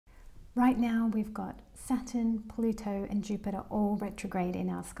Right now we've got Saturn, Pluto and Jupiter all retrograde in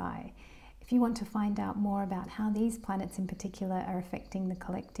our sky. If you want to find out more about how these planets in particular are affecting the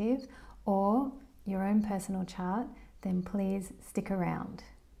collective or your own personal chart, then please stick around.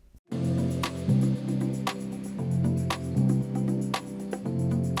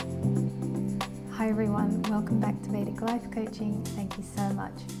 Hi everyone, welcome back to Vedic Life Coaching. Thank you so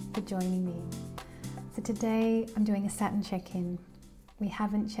much for joining me. So today I'm doing a Saturn check-in. We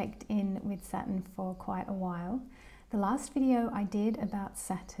haven't checked in with Saturn for quite a while. The last video I did about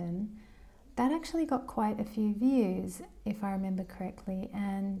Saturn, that actually got quite a few views, if I remember correctly,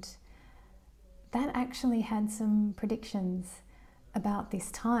 and that actually had some predictions about this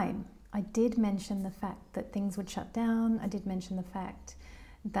time. I did mention the fact that things would shut down. I did mention the fact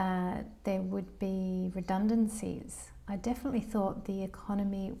that there would be redundancies. I definitely thought the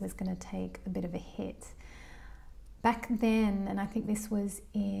economy was going to take a bit of a hit. Back then, and I think this was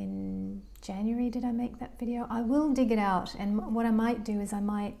in January, did I make that video? I will dig it out, and what I might do is I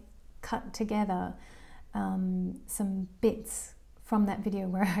might cut together some bits from that video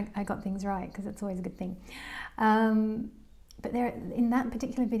where I got things right, because it's always a good thing. But there, in that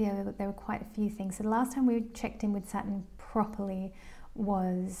particular video, there were quite a few things. So the last time we checked in with Saturn properly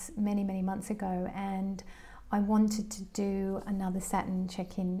was many, many months ago, and I wanted to do another Saturn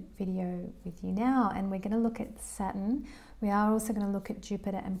check-in video with you now, and we're going to look at Saturn. We are also going to look at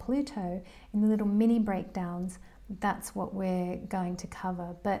Jupiter and Pluto in the little mini breakdowns. That's what we're going to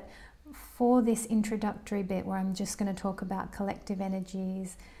cover. But for this introductory bit where I'm just going to talk about collective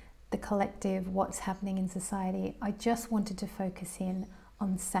energies, the collective, what's happening in society, I just wanted to focus in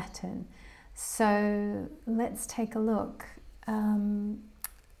on Saturn. So let's take a look.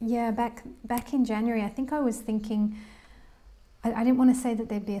 Yeah, back in January, I think I was thinking, I didn't want to say that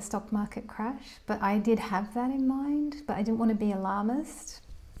there'd be a stock market crash, but I did have that in mind, but I didn't want to be alarmist.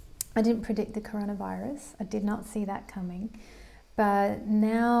 I didn't predict the coronavirus. I did not see that coming. But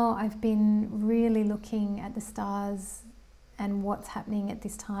now I've been really looking at the stars and what's happening at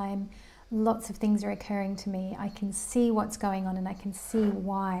this time. Lots of things are occurring to me. I can see what's going on and I can see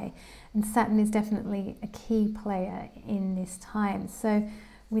why. And Saturn is definitely a key player in this time. So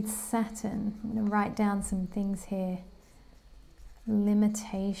with Saturn, I'm going to write down some things here.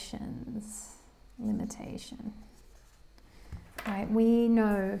 Limitations. Limitation. Right, we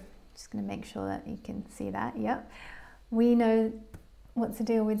know, just going to make sure that you can see that, yep. We know what's the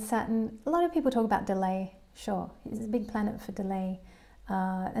deal with Saturn. A lot of people talk about delay, sure. It's a big planet for delay.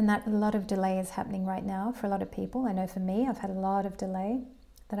 And that a lot of delay is happening right now for a lot of people. I know for me, I've had a lot of delay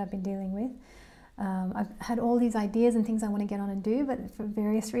that I've been dealing with. I've had all these ideas and things I want to get on and do, but for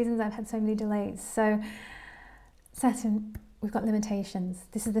various reasons I've had so many delays. So Saturn, we've got limitations.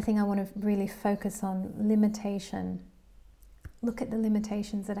 This is the thing I want to really focus on, limitation. Look at the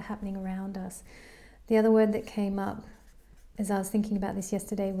limitations that are happening around us. The other word that came up as I was thinking about this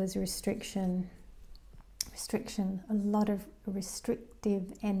yesterday was restriction. Restriction, a lot of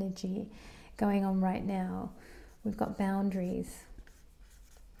restrictive energy going on right now. We've got boundaries,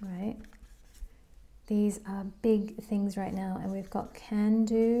 right? These are big things right now, and we've got can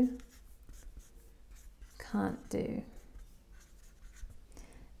do, can't do.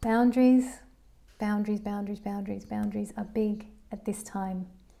 Boundaries, boundaries, boundaries, boundaries, boundaries are big at this time.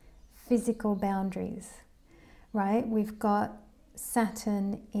 Physical boundaries, right? We've got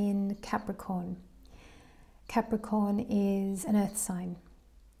Saturn in Capricorn. Capricorn is an earth sign,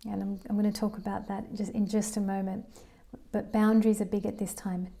 and I'm going to talk about that in just a moment. But boundaries are big at this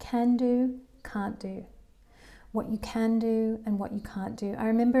time. Can do, can't do. What you can do and what you can't do. I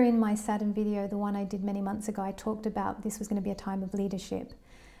remember in my Saturn video, the one I did many months ago, I talked about this was going to be a time of leadership,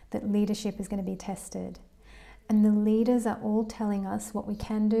 that leadership is going to be tested. And the leaders are all telling us what we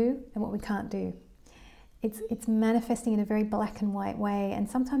can do and what we can't do. It's manifesting in a very black and white way, and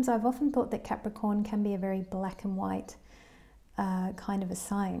sometimes I've often thought that Capricorn can be a very black and white kind of a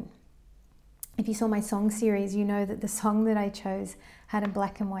sign. If you saw my song series, you know that the song that I chose had a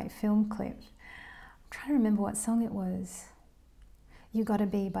black and white film clip. I'm trying to remember what song it was. You Gotta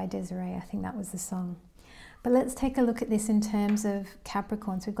Be by Desiree, I think that was the song. But let's take a look at this in terms of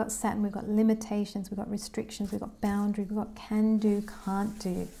Capricorn. So we've got Saturn, we've got limitations, we've got restrictions, we've got boundaries, we've got can do, can't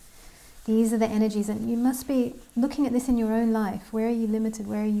do. These are the energies, and you must be looking at this in your own life. Where are you limited?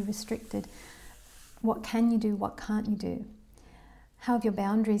 Where are you restricted? What can you do? What can't you do? How have your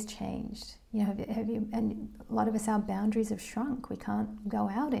boundaries changed? You know, and a lot of us, our boundaries have shrunk. We can't go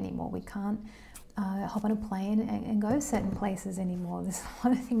out anymore. We can't hop on a plane and go certain places anymore. There's a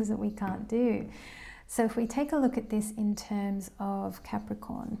lot of things that we can't do. So if we take a look at this in terms of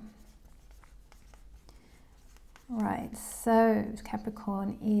Capricorn, Right, so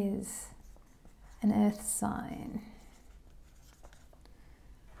Capricorn is an earth sign.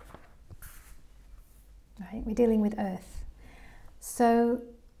 Right, we're dealing with earth. So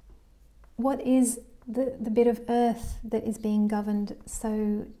what is the bit of earth that is being governed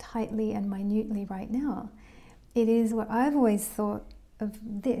so tightly and minutely right now? It is what I've always thought of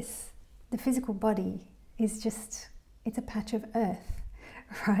this. The physical body is just, it's a patch of earth,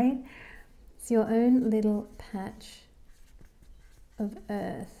 right? It's your own little patch of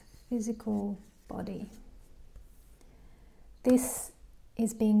earth, physical body. This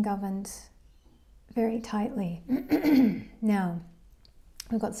is being governed very tightly. Now,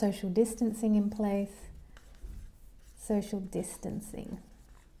 we've got social distancing in place. Social distancing.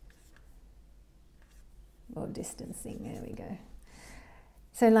 Or distancing, there we go.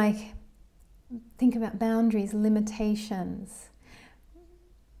 So like, think about boundaries, limitations.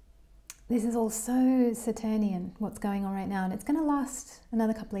 This is all so Saturnian, what's going on right now, and it's going to last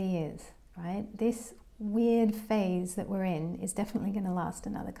another couple of years, right? This weird phase that we're in is definitely going to last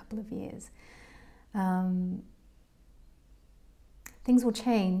another couple of years. Things will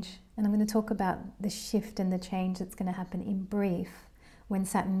change, and I'm going to talk about the shift and the change that's going to happen in brief when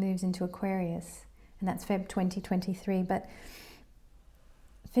Saturn moves into Aquarius, and that's Feb 2023. But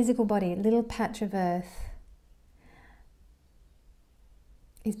physical body, little patch of earth,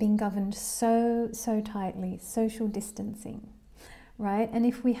 is being governed so tightly, social distancing, right? And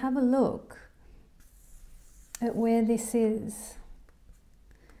if we have a look at where this is,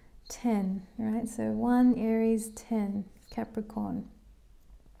 10, right? So 1, Aries, 10, Capricorn.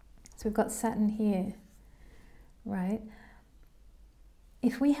 So we've got Saturn here, right?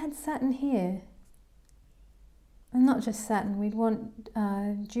 If we had Saturn here, and not just Saturn, we'd want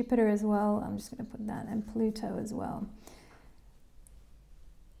Jupiter as well. I'm just going to put that, and Pluto as well.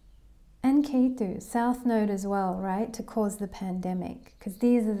 And Ketu, South Node as well, right? To cause the pandemic, because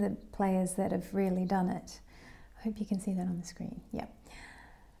these are the players that have really done it. I hope you can see that on the screen. Yeah.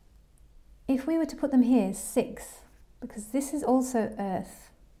 If we were to put them here, 6, because this is also Earth.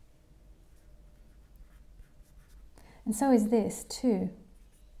 And so is this too.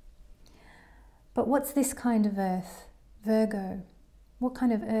 But what's this kind of Earth? Virgo. What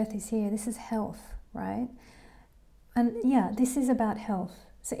kind of Earth is here? This is health, right? And yeah, this is about health.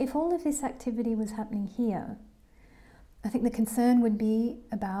 So if all of this activity was happening here, I think the concern would be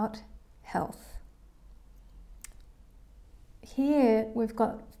about health. Here we've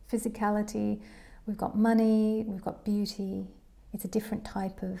got physicality, we've got money, we've got beauty. It's a different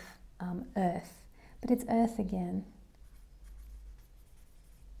type of earth, but it's earth again.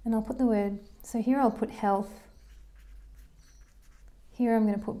 And I'll put the word, so here I'll put health. Here I'm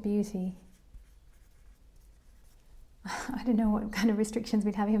going to put beauty. I don't know what kind of restrictions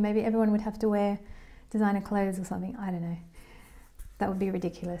we'd have here. Maybe everyone would have to wear designer clothes or something. I don't know. That would be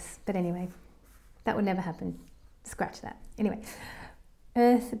ridiculous. But anyway, that would never happen. Scratch that. Anyway,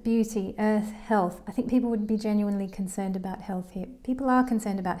 earth, beauty, earth, health. I think people would be genuinely concerned about health here. People are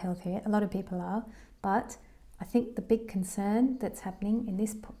concerned about health here. A lot of people are. But I think the big concern that's happening in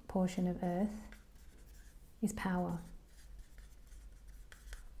this portion of earth is power.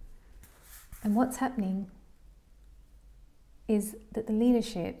 And what's happening is that the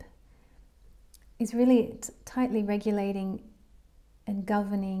leadership is really tightly regulating and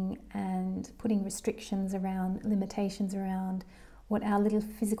governing and putting restrictions around, limitations around what our little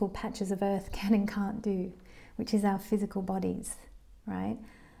physical patches of earth can and can't do, which is our physical bodies, right?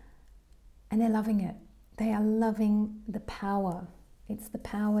 And they're loving it. They are loving the power. It's the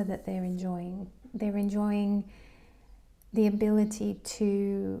power that they're enjoying. They're enjoying the ability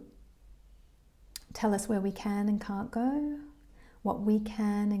to tell us where we can and can't go, what we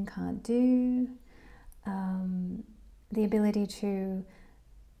can and can't do, the ability to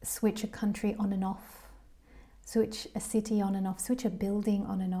switch a country on and off, switch a city on and off, switch a building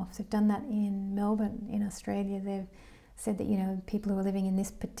on and off. They've done that in Melbourne, in Australia. They've said that, you know, people who are living in this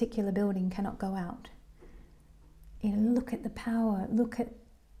particular building cannot go out. You know, look at the power, look at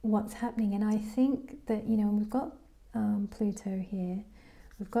what's happening. And I think that, you know, we've got Pluto here,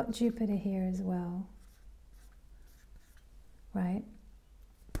 we've got Jupiter here as well, right?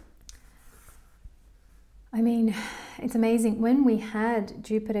 I mean, it's amazing. When we had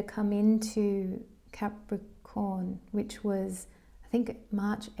Jupiter come into Capricorn, which was, I think,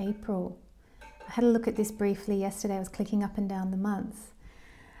 March, April. I had a look at this briefly yesterday. I was clicking up and down the months.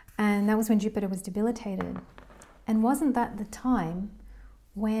 And that was when Jupiter was debilitated. And wasn't that the time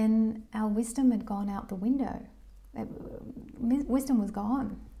when our wisdom had gone out the window? Wisdom was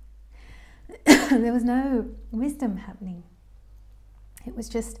gone. There was no wisdom happening. It was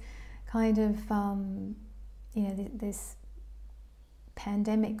just kind of you know, this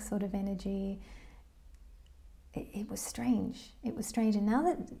pandemic sort of energy, it was strange. It was strange. And now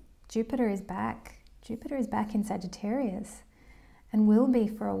that Jupiter is back in Sagittarius and will be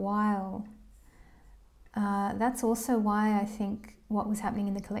for a while, that's also why I think what was happening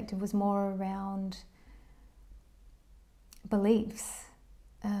in the collective was more around beliefs.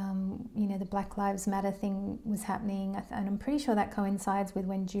 You know, the Black Lives Matter thing was happening, and I'm pretty sure that coincides with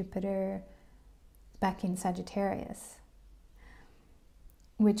when Jupiter is back in Sagittarius,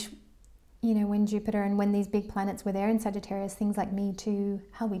 which, you know, when Jupiter and when these big planets were there in Sagittarius, things like Me Too,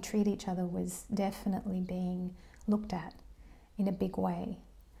 how we treat each other was definitely being looked at in a big way.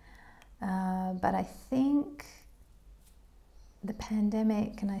 But I think the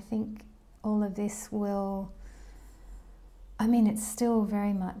pandemic, and I think all of this will, I mean, it's still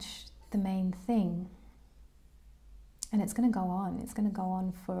very much the main thing. And it's going to go on. It's going to go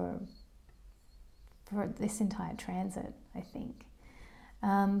on for this entire transit, I think.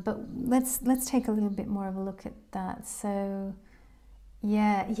 But let's take a little bit more of a look at that. So,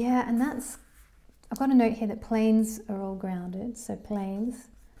 yeah, and that's, I've got a note here that planes are all grounded. So planes,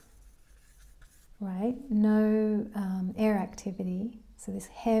 right? No air activity. So this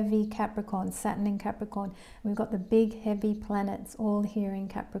heavy Capricorn, Saturn in Capricorn. We've got the big heavy planets all here in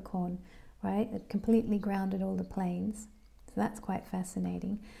Capricorn, right? It completely grounded all the planes. So that's quite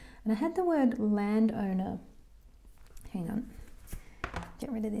fascinating. And I had the word landowner. Hang on.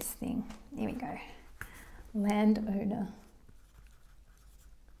 Get rid of this thing. Here we go. Landowner.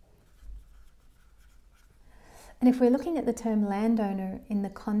 And if we're looking at the term landowner in the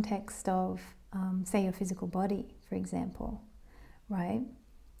context of, say, your physical body, for example, right?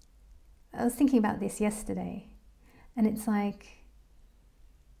 I was thinking about this yesterday, and it's like,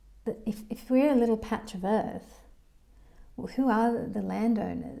 if we're a little patch of earth, well, who are the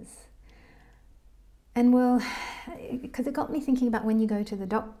landowners? And well, because it got me thinking about when you go to the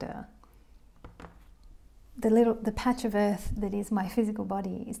doctor, the patch of earth that is my physical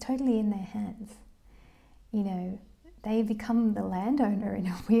body is totally in their hands. You know, they become the landowner in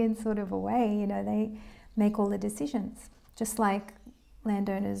a weird sort of a way. You know, they make all the decisions, just like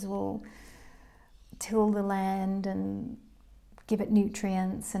landowners will till the land and give it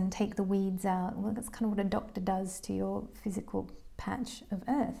nutrients and take the weeds out. Well, that's kind of what a doctor does to your physical patch of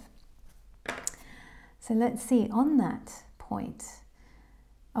earth. So let's see, on that point,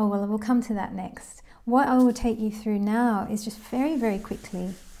 oh well, we'll come to that next. What I will take you through now is just very, very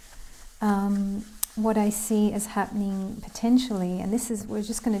quickly what I see as happening potentially, and this is, we're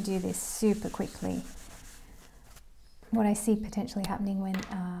just going to do this super quickly. What I see potentially happening when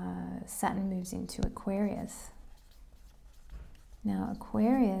Saturn moves into Aquarius. Now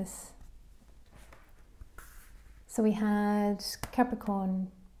Aquarius, so we had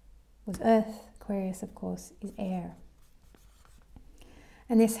Capricorn was earth, Aquarius of course is air.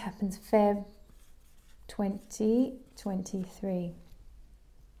 And this happens Feb 2023.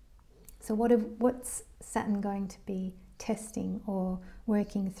 So what's Saturn going to be testing or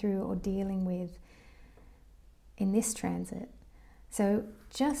working through or dealing with in this transit? So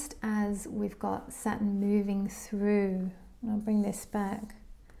just as we've got Saturn moving through, and I'll bring this back.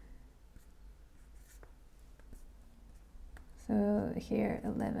 So here,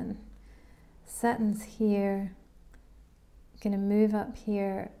 11. Saturn's here, going to move up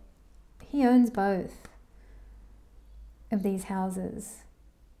here. He owns both of these houses.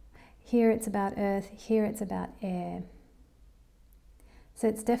 Here it's about earth, here it's about air. So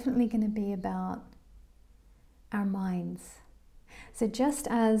it's definitely going to be about our minds. So just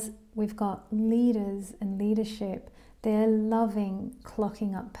as we've got leaders and leadership, they're loving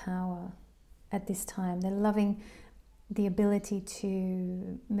clocking up power at this time. They're loving the ability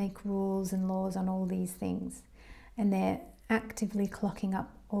to make rules and laws on all these things. And they're actively clocking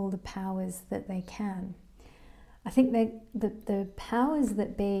up all the powers that they can. I think the powers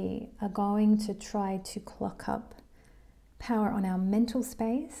that be are going to try to clock up power on our mental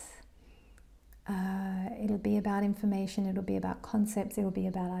space. It'll be about information, it'll be about concepts, it'll be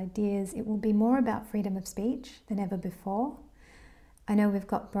about ideas. It will be more about freedom of speech than ever before. I know we've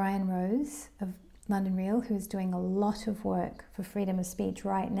got Brian Rose of London Real, who's doing a lot of work for freedom of speech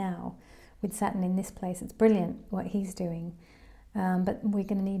right now with Saturn in this place. It's brilliant what he's doing. But we're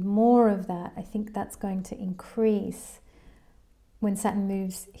going to need more of that. I think that's going to increase when Saturn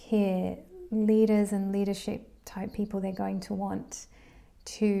moves here. Leaders and leadership type people, they're going to want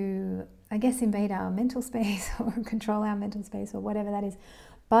to, I guess, invade our mental space or control our mental space or whatever that is.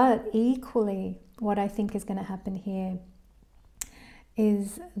 But equally, what I think is going to happen here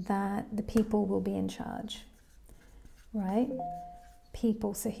is that the people will be in charge, right?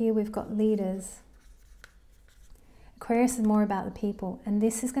 People. So here we've got leaders. Aquarius is more about the people, and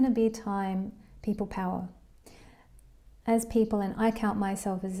this is going to be a time, people power. As people, and I count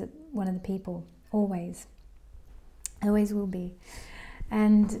myself as one of the people, always. Always will be.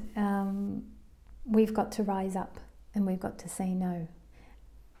 And we've got to rise up, and we've got to say no.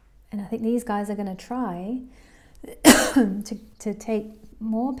 And I think these guys are going to try to take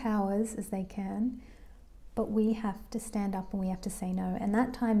more powers as they can, but we have to stand up and we have to say no. And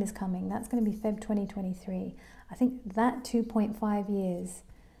that time is coming. That's going to be Feb 2023. I think that 2.5 years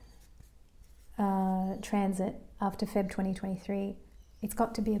transit after Feb 2023, it's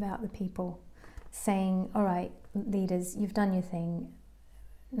got to be about the people saying, all right, leaders, you've done your thing.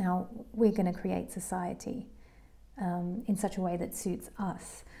 Now we're going to create society in such a way that suits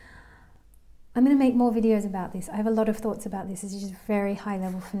us. I'm going to make more videos about this. I have a lot of thoughts about this. This is just very high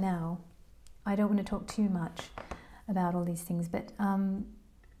level for now. I don't want to talk too much about all these things, but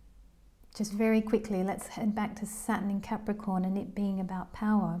just very quickly, let's head back to Saturn in Capricorn and it being about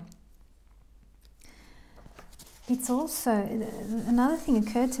power. It's also, another thing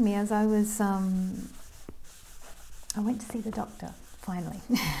occurred to me as I was, I went to see the doctor, finally.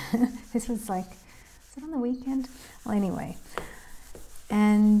 This was like, was it on the weekend? Well, anyway.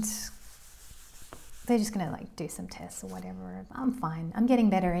 And they're just going to like do some tests or whatever. I'm fine. I'm getting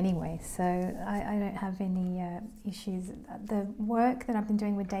better anyway, so I don't have any issues. The work that I've been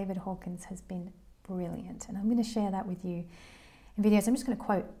doing with David Hawkins has been brilliant, and I'm going to share that with you in videos. I'm just going to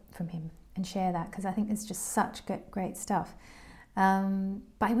quote from him and share that because I think it's just such great stuff. But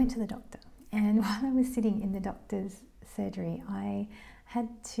I went to the doctor, and while I was sitting in the doctor's surgery, I had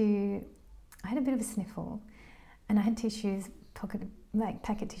a bit of a sniffle, and I had tissues,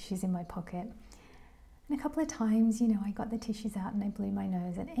 packet tissues in my pocket. And a couple of times, you know, I got the tissues out and I blew my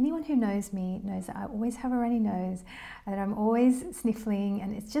nose. And anyone who knows me knows that I always have a runny nose, and that I'm always sniffling.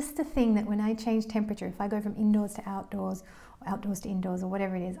 And it's just a thing that when I change temperature, if I go from indoors to outdoors, or outdoors to indoors, or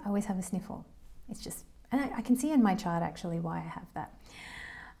whatever it is, I always have a sniffle. It's just, and I can see in my chart actually why I have that.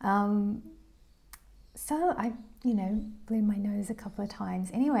 So I, you know, blew my nose a couple of times.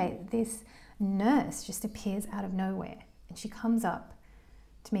 Anyway, this nurse just appears out of nowhere, and she comes up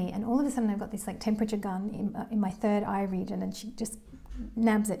to me, and all of a sudden I've got this like temperature gun in my third eye region, and she just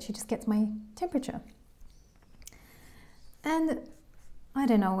nabs it. She just gets my temperature. And I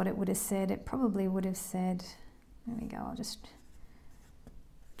don't know what it would have said. It probably would have said, there we go, I'll just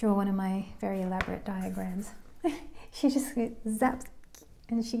draw one of my very elaborate diagrams. She just zaps,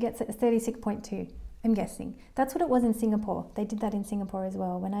 and she gets it at 36.2, I'm guessing. That's what it was in Singapore. They did that in Singapore as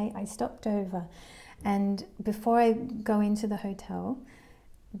well. When I stopped over, and before I go into the hotel,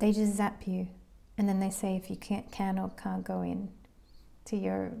 they just zap you, and then they say if you can or can't go in to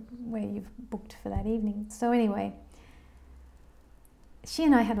where you've booked for that evening. So anyway, she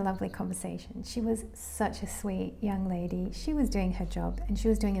and I had a lovely conversation. She was such a sweet young lady. She was doing her job, and she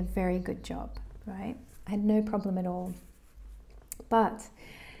was doing a very good job, right? I had no problem at all. But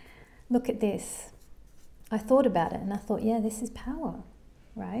look at this. I thought about it, and I thought, yeah, this is power,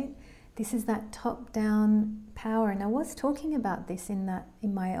 right? This is that top-down power. And I was talking about this in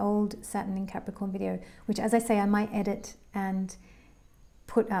my old Saturn in Capricorn video, which, as I say, I might edit and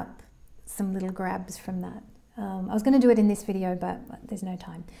put up some little grabs from that. I was going to do it in this video, but there's no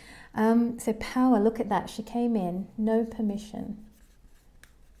time. So power, look at that. She came in, no permission.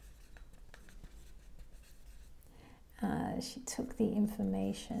 She took the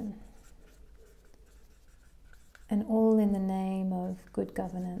information. And all in the name of good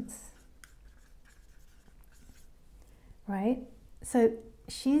governance. Right? So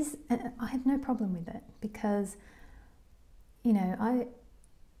I have no problem with it, because, you know,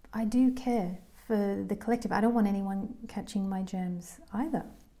 I do care for the collective. I don't want anyone catching my germs either.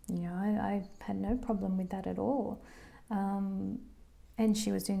 You know, I had no problem with that at all. And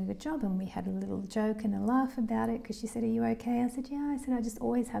she was doing a good job, and we had a little joke and a laugh about it, because she said, are you okay? I said, yeah. I said, I just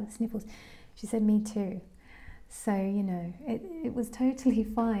always have the sniffles. She said, me too. So, you know, it was totally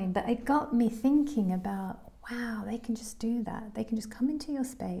fine. But it got me thinking about, wow, they can just do that. They can just come into your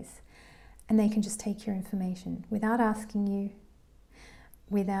space, and they can just take your information without asking you,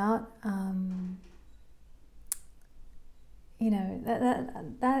 without, you know,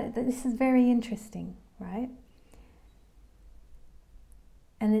 this is very interesting, right?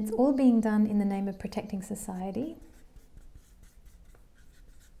 And it's all being done in the name of protecting society,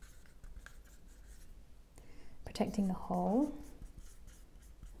 protecting the whole.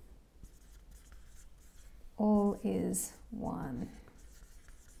 All is one,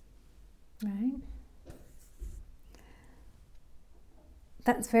 right?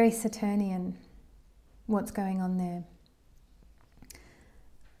 That's very Saturnian, what's going on there.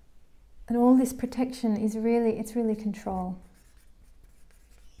 And all this protection is really, it's really control.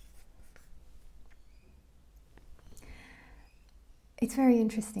 It's very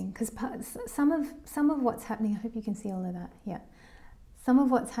interesting because some of what's happening, I hope you can see all of that, yeah. Some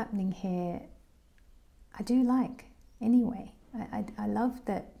of what's happening here, I do like anyway. I love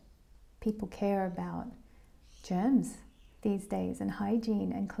that people care about germs these days and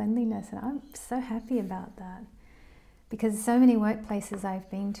hygiene and cleanliness, and I'm so happy about that. Because so many workplaces I've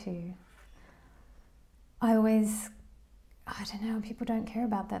been to, I don't know, people don't care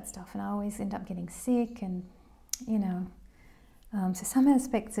about that stuff, and I always end up getting sick, and you know. So some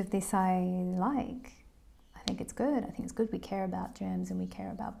aspects of this I like. I think it's good. I think it's good we care about germs and we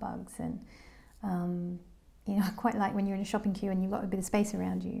care about bugs, and you know, I quite like when you're in a shopping queue and you've got a bit of space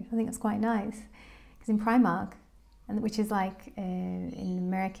around you. I think it's quite nice. Because in Primark, and which is like in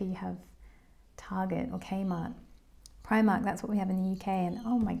America you have Target or Kmart. Primark, that's what we have in the UK, and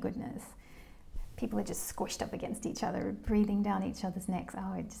oh my goodness, people are just squished up against each other, breathing down each other's necks.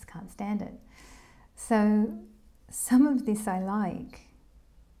 Oh, I just can't stand it. So some of this I like,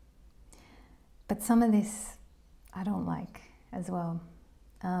 but some of this I don't like as well.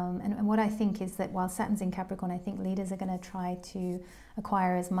 And what I think is that while Saturn's in Capricorn, I think leaders are going to try to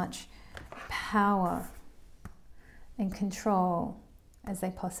acquire as much power and control as they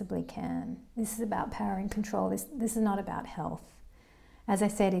possibly can. This is about power and control. This is not about health. As I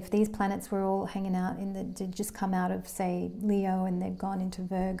said, if these planets were all hanging out did just come out of, say, Leo, and they've gone into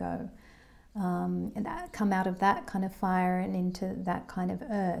Virgo, and that come out of that kind of fire and into that kind of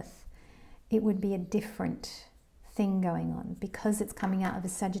earth, it would be a different thing going on, because it's coming out of a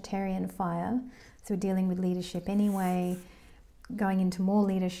Sagittarian fire. So we're dealing with leadership anyway, going into more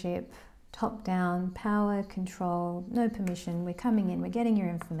leadership, top down, power, control, no permission. We're coming in, we're getting your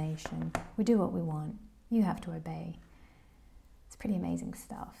information, we do what we want, you have to obey. It's pretty amazing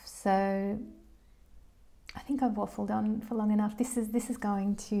stuff. So I think I've waffled on for long enough. This is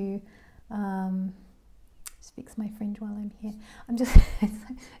going to just fix my fringe while I'm here. It's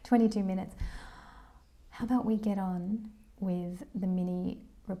like 22 minutes. How about we get on with the mini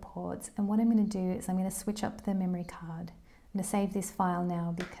reports? And what I'm going to do is I'm going to switch up the memory card. I'm going to save this file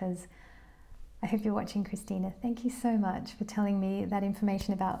now, because I hope you're watching, Christina. Thank you so much for telling me that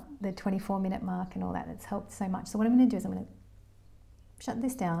information about the 24-minute mark and all that. It's helped so much. So what I'm going to do is I'm going to shut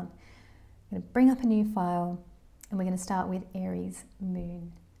this down. I'm going to bring up a new file, and we're going to start with Aries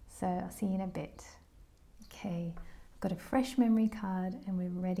moon. So I'll see you in a bit. Okay, I've got a fresh memory card and we're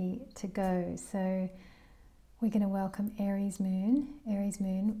ready to go. So we're going to welcome Aries moon. Aries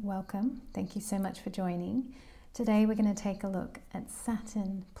moon, welcome. Thank you so much for joining. Today we're going to take a look at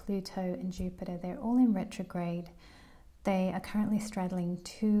Saturn, Pluto and Jupiter. They're all in retrograde. They are currently straddling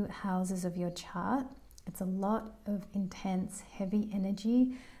 2 houses of your chart. It's a lot of intense, heavy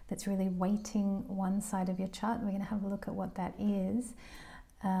energy that's really weighting one side of your chart. We're going to have a look at what that is.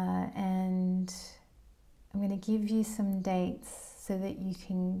 And I'm going to give you some dates so that you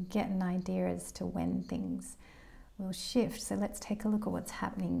can get an idea as to when things will shift. So let's take a look at what's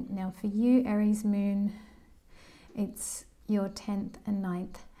happening. Now for you, Aries moon, it's your 10th and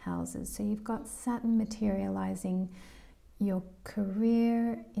 9th houses. So you've got Saturn materializing your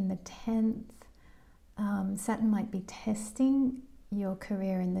career in the 10th. Saturn might be testing your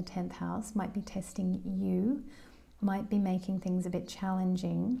career in the 10th house, might be testing you, might be making things a bit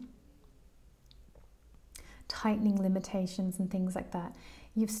challenging, tightening limitations and things like that.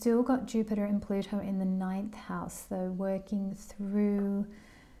 You've still got Jupiter and Pluto in the 9th house, though, working through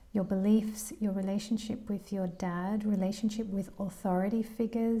your beliefs, your relationship with your dad, relationship with authority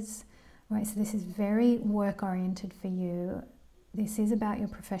figures, right? So this is very work-oriented for you. This is about your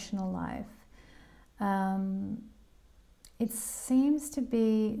professional life. It seems to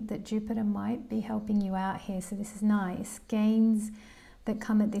be that Jupiter might be helping you out here, so this is nice. Gains that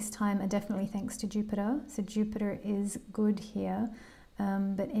come at this time are definitely thanks to Jupiter, so Jupiter is good here.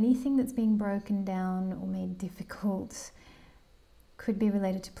 But anything that's being broken down or made difficult could be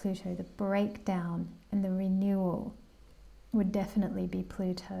related to Pluto. The breakdown and the renewal would definitely be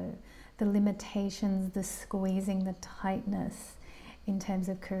Pluto. The limitations, the squeezing, the tightness in terms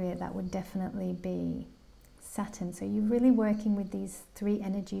of career, that would definitely be Saturn. So you're really working with these 3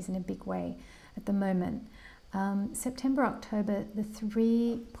 energies in a big way at the moment. September, October, the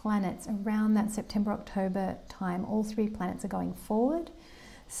 3 planets around that September, October time, all 3 planets are going forward.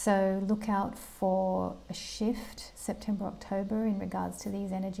 So look out for a shift September, October in regards to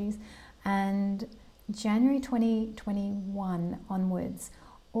these energies. And January 2021 onwards,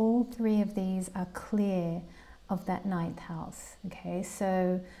 all 3 of these are clear of that 9th house. Okay,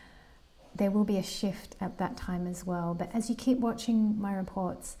 so there will be a shift at that time as well. But as you keep watching my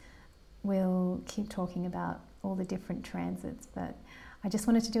reports, we'll keep talking about all the different transits, but I just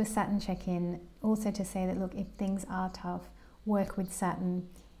wanted to do a Saturn check-in, also to say that, look, if things are tough, work with Saturn.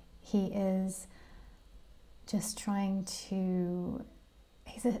 He is just trying to,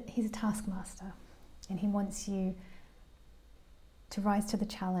 he's a taskmaster, and he wants you to rise to the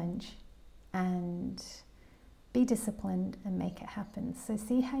challenge and be disciplined and make it happen. So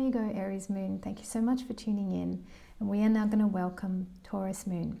see how you go, Aries Moon. Thank you so much for tuning in. And we are now going to welcome Taurus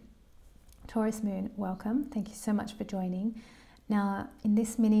Moon. Taurus Moon, welcome. Thank you so much for joining. Now, in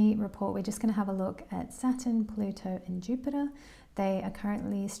this mini report, we're just going to have a look at Saturn, Pluto, and Jupiter. They are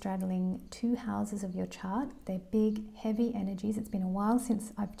currently straddling 2 houses of your chart. They're big, heavy energies. It's been a while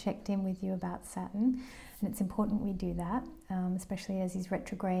since I've checked in with you about Saturn, and it's important we do that, especially as he's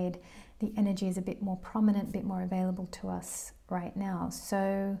retrograde. The energy is a bit more prominent, a bit more available to us right now.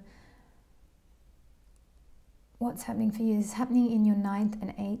 So what's happening for you is happening in your 9th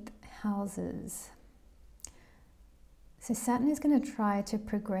and 8th houses. So Saturn is going to try to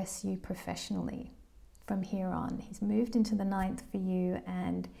progress you professionally from here on. He's moved into the 9th for you,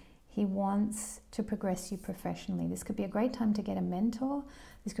 and he wants to progress you professionally. This could be a great time to get a mentor.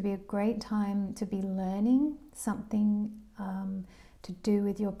 This could be a great time to be learning something to do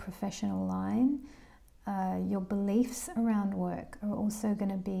with your professional line. Your beliefs around work are also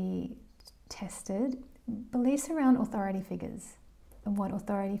going to be tested. Beliefs around authority figures and what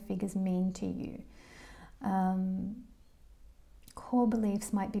authority figures mean to you. Core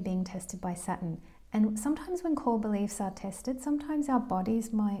beliefs might be being tested by Saturn. And sometimes when core beliefs are tested, sometimes our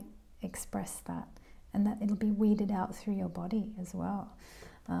bodies might express that, and that it'll be weeded out through your body as well.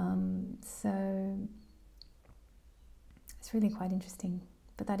 So it's really quite interesting.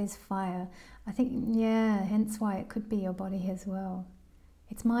 But that is fire. I think, yeah, hence why it could be your body as well.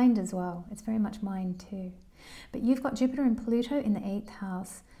 It's mind as well. It's very much mind too. But you've got Jupiter and Pluto in the 8th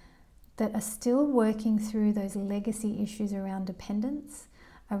house that are still working through those legacy issues around dependence,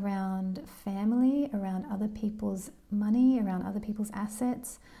 around family, around other people's money, around other people's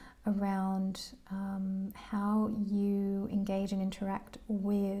assets, around how you engage and interact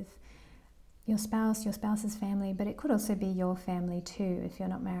with your spouse, your spouse's family, but it could also be your family too if you're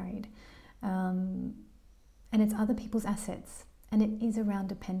not married. And it's other people's assets, and it is around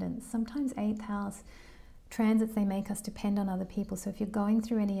dependence. Sometimes 8th house transits, they make us depend on other people. So if you're going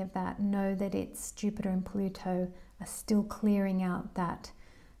through any of that, know that it's Jupiter and Pluto are still clearing out that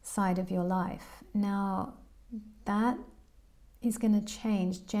side of your life. Now, that is going to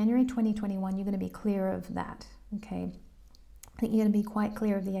change. January 2021, you're going to be clear of that, okay? I think you're going to be quite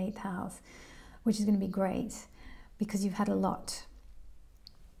clear of the 8th house, which is going to be great because you've had a lot.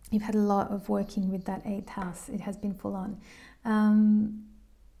 You've had a lot of working with that 8th house. It has been full on.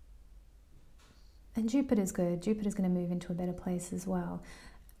 And Jupiter's good. Jupiter's going to move into a better place as well.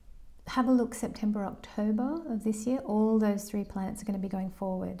 Have a look September, October of this year. All those 3 planets are going to be going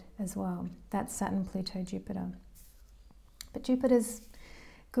forward as well. That's Saturn, Pluto, Jupiter. But Jupiter's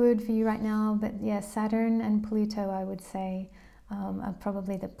good for you right now. But yeah, Saturn and Pluto, I would say, are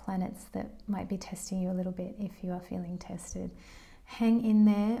probably the planets that might be testing you a little bit if you are feeling tested. Hang in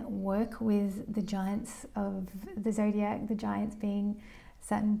there. Work with the giants of the zodiac, the giants being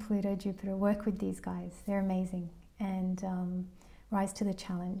Saturn, Pluto, Jupiter. Work with these guys. They're amazing. And rise to the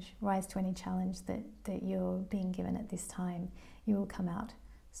challenge. Rise to any challenge that you're being given at this time. You will come out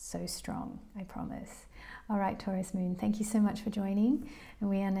so strong, I promise. All right, Taurus Moon, thank you so much for joining. And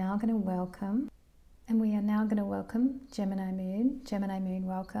we are now going to welcome Gemini Moon. Gemini Moon,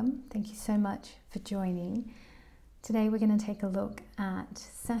 welcome. Thank you so much for joining. Today we're going to take a look at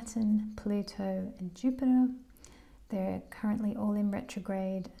Saturn, Pluto, and Jupiter. They're currently all in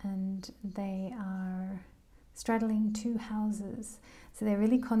retrograde, and they are straddling 2 houses. So they're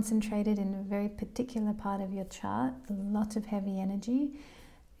really concentrated in a very particular part of your chart. A lot of heavy energy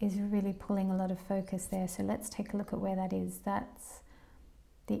is really pulling a lot of focus there. So let's take a look at where that is. That's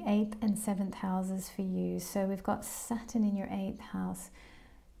the 8th and 7th houses for you. So we've got Saturn in your 8th house,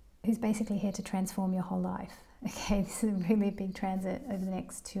 who's basically here to transform your whole life. Okay, this is a really big transit over the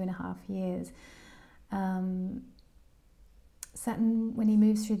next 2.5 years. Saturn, when he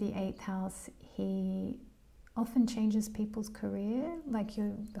moves through the 8th house, he often changes people's career, like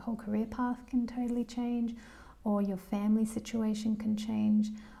the whole career path can totally change, or your family situation can change,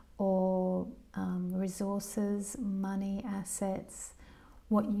 or resources, money, assets,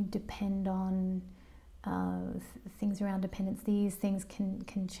 what you depend on, things around dependence. These things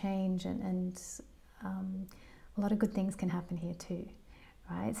can change, and a lot of good things can happen here too,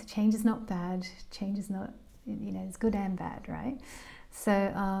 right? So change is not bad. Change is not, it's good and bad, right? So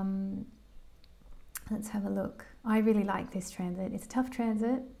Let's have a look. I really like this transit. It's a tough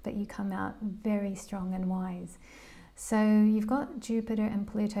transit, but you come out very strong and wise. So you've got Jupiter and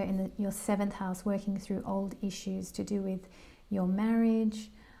Pluto in your 7th house working through old issues to do with your marriage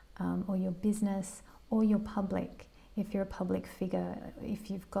or your business or your public, if you're a public figure, if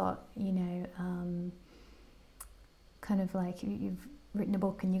you've got, you know, kind of like you've written a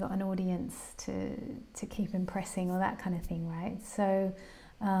book and you've got an audience to keep impressing or that kind of thing, right? So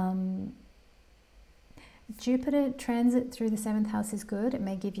Jupiter transit through the 7th house is good. It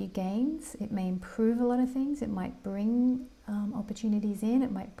may give you gains. It may improve a lot of things. It might bring opportunities in.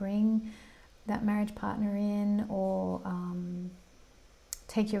 It might bring that marriage partner in, or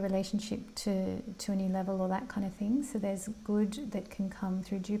take your relationship to a new level, or that kind of thing. So there's good that can come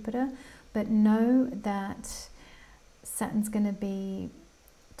through Jupiter. But know that Saturn's going to be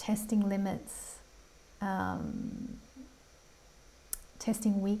testing limits,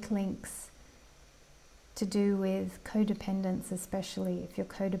 testing weak links, to do with codependence, especially if you're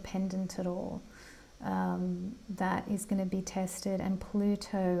codependent at all. That is going to be tested, and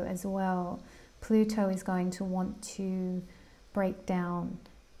Pluto as well. Pluto is going to want to break down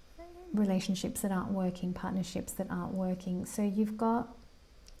relationships that aren't working, partnerships that aren't working. So you've got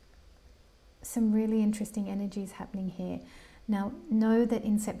some really interesting energies happening here. Now, know that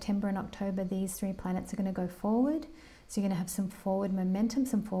in September and October, these 3 planets are going to go forward. So you're going to have some forward momentum,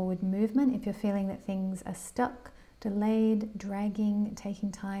 some forward movement. If you're feeling that things are stuck, delayed, dragging, taking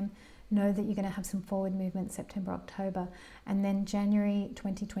time, know that you're going to have some forward movement September, October. And then January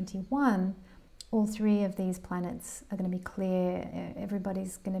 2021, all 3 of these planets are going to be clear.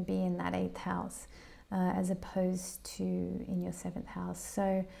 Everybody's going to be in that 8th house as opposed to in your 7th house.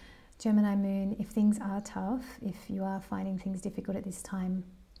 So Gemini moon, if things are tough, if you are finding things difficult at this time,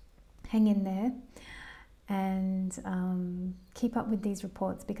 hang in there. And keep up with these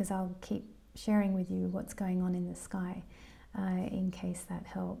reports, because I'll keep sharing with you what's going on in the sky in case that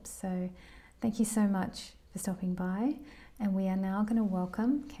helps. So thank you so much for stopping by, and we are now going to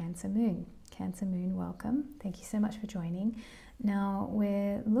welcome Cancer Moon. Cancer Moon, welcome. Thank you so much for joining. Now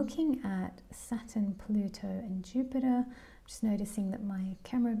we're looking at Saturn, Pluto and Jupiter. Just noticing that my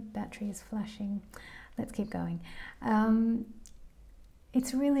camera battery is flashing. Let's keep going.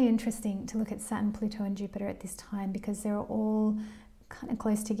 It's really interesting to look at Saturn, Pluto and Jupiter at this time, because they're all kind of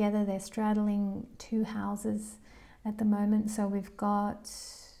close together. They're straddling 2 houses at the moment. So we're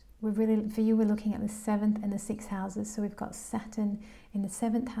looking at the 7th and the 6th houses. So we've got Saturn in the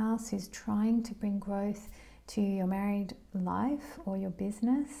 7th house, who's trying to bring growth to your married life or your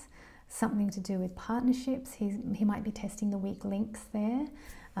business, something to do with partnerships. He might be testing the weak links there.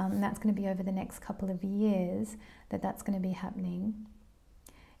 And that's going to be over the next couple of years that's going to be happening.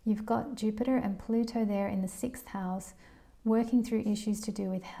 You've got Jupiter and Pluto there in the 6th house, working through issues to do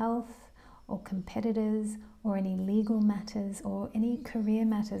with health or competitors or any legal matters or any career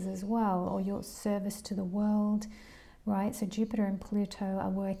matters as well, or your service to the world, right? So Jupiter and Pluto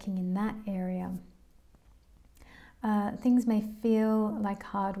are working in that area. Things may feel like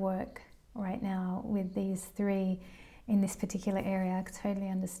hard work right now with these 3 in this particular area. I totally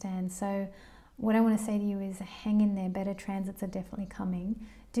understand. So what I want to say to you is hang in there. Better transits are definitely coming.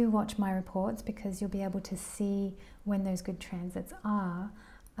 Do watch my reports, because you'll be able to see when those good transits are.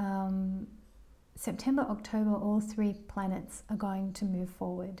 September, October, all 3 planets are going to move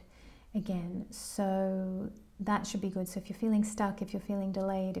forward again. So that should be good. So if you're feeling stuck, if you're feeling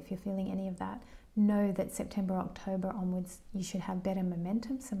delayed, if you're feeling any of that, know that September, October onwards, you should have better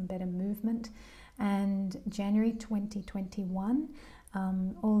momentum, some better movement. And January 2021,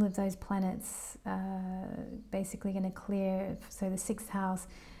 all of those planets basically going to clear. So the 6th house,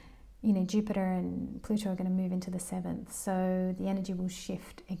 you know, Jupiter and Pluto are going to move into the 7th. So the energy will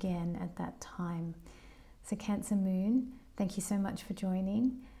shift again at that time. So Cancer Moon, thank you so much for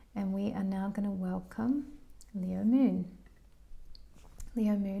joining. And we are now going to welcome Leo Moon.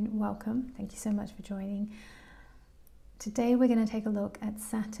 Leo Moon, welcome. Thank you so much for joining. Today we're going to take a look at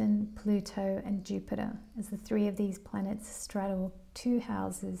Saturn, Pluto and Jupiter, as the 3 of these planets straddle 2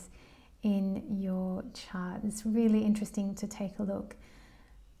 houses in your chart. It's really interesting to take a look.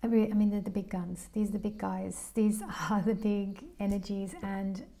 I mean, they're the big guns. These are the big guys. These are the big energies,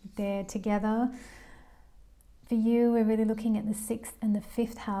 and they're together. For you, we're really looking at the 6th and the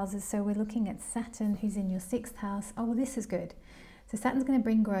 5th houses. So we're looking at Saturn, who's in your 6th house. Oh, well, this is good. So Saturn's going to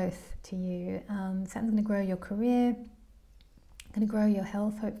bring growth to you. Saturn's going to grow your career, going to grow your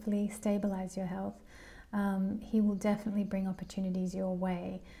health, hopefully stabilize your health. He will definitely bring opportunities your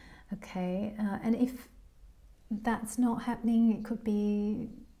way. Okay, and if that's not happening, it could be,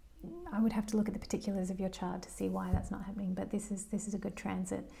 I would have to look at the particulars of your chart to see why that's not happening, but this is a good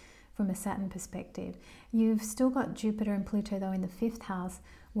transit from a Saturn perspective. You've still got Jupiter and Pluto though in the 5th house,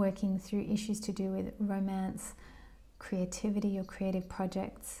 working through issues to do with romance, creativity or creative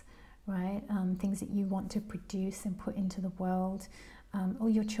projects, right? Things that you want to produce and put into the world, or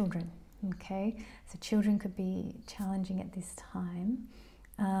your children, okay? So children could be challenging at this time.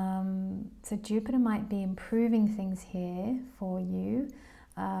 So Jupiter might be improving things here for you,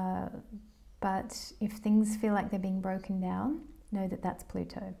 but if things feel like they're being broken down, know that that's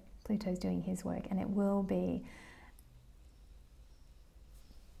Pluto. Pluto's doing his work, and it will be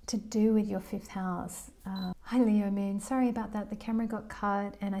to do with your 5th house. Hi Leo Moon, sorry about that, the camera got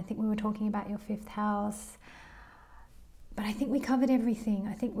cut and I think we were talking about your 5th house, but I think we covered everything.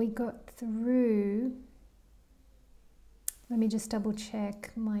 I think we got through, let me just double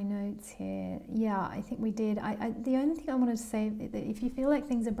check my notes here. Yeah, I think we did. The only thing I wanted to say is that if you feel like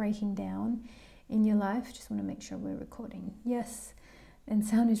things are breaking down in your life, just want to make sure we're recording. Yes, and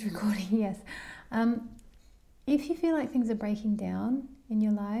sound is recording, yes. If you feel like things are breaking down in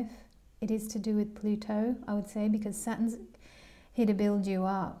your life, it is to do with Pluto, I would say, because Saturn's here to build you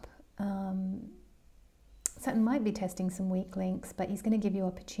up. Saturn might be testing some weak links, but he's going to give you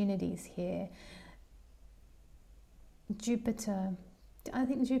opportunities here. Jupiter, I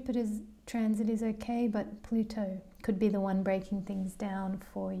think Jupiter's transit is okay, but Pluto could be the one breaking things down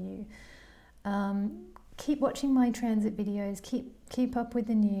for you. Keep watching my transit videos, keep up with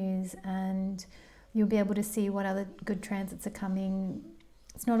the news, and you'll be able to see what other good transits are coming.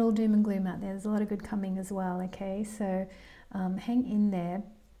 It's not all doom and gloom out there. There's a lot of good coming as well, okay? So hang in there.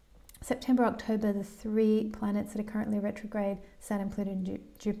 September, October, the 3 planets that are currently retrograde, Saturn, Pluto, and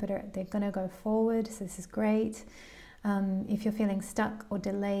Jupiter, they're going to go forward, so this is great. If you're feeling stuck or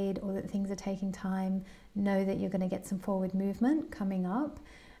delayed or that things are taking time, know that you're going to get some forward movement coming up.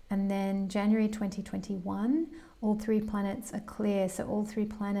 And then January 2021, all 3 planets are clear. So all 3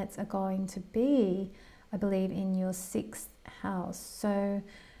 planets are going to be, I believe, in your 6th house. So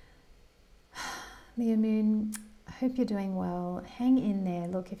Leo Moon, I hope you're doing well. Hang in there.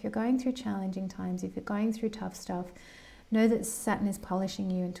 Look, if you're going through challenging times, if you're going through tough stuff, know that Saturn is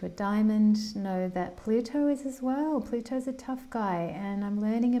polishing you into a diamond. Know that Pluto is as well. Pluto's a tough guy, and I'm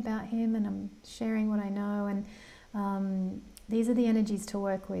learning about him and I'm sharing what I know. And these are the energies to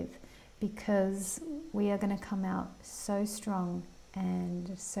work with, because we are going to come out so strong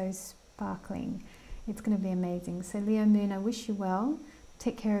and so sparkling. It's going to be amazing. So Leo Moon, I wish you well.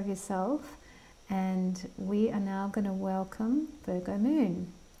 Take care of yourself. And we are now going to welcome Virgo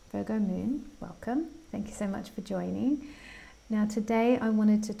Moon. Virgo Moon, welcome. Thank you so much for joining. Now today I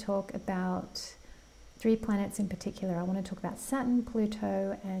wanted to talk about 3 planets in particular. I want to talk about Saturn,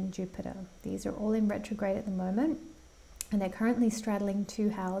 Pluto, and Jupiter. These are all in retrograde at the moment, and they're currently straddling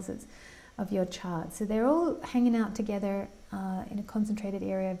 2 houses of your chart. So they're all hanging out together in a concentrated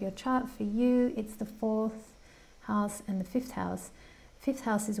area of your chart. For you, it's the 4th house and the 5th house. 5th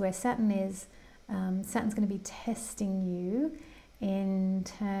house is where Saturn is. Saturn's going to be testing you in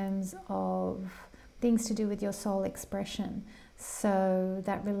terms of things to do with your soul expression. So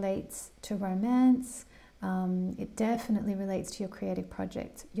that relates to romance. It definitely relates to your creative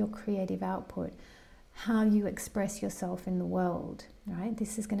project, your creative output, how you express yourself in the world, right?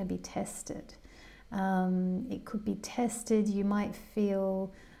 This is going to be tested. It could be tested. You might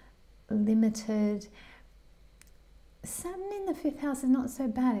feel limited. Saturn in the 5th house is not so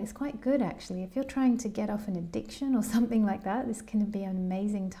bad. It's quite good, actually. If you're trying to get off an addiction or something like that, this can be an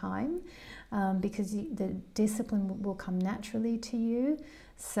amazing time, because the discipline will come naturally to you.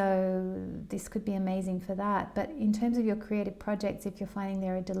 So this could be amazing for that. But in terms of your creative projects, if you're finding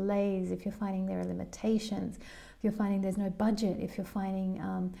there are delays, if you're finding there are limitations, if you're finding there's no budget, if you're finding,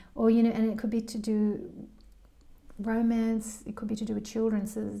 or, you know, and it could be to do romance, it could be to do with children.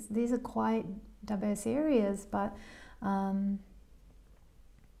 So these are quite diverse areas, but you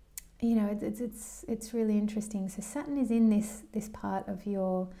know, it's really interesting. So Saturn is in this part of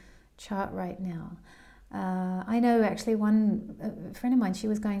your chart right now. I know actually a friend of mine, she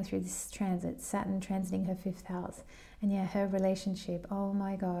was going through this transit, Saturn transiting her 5th house, and yeah, her relationship, oh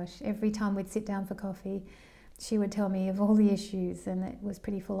my gosh, every time we'd sit down for coffee, she would tell me of all the issues, and it was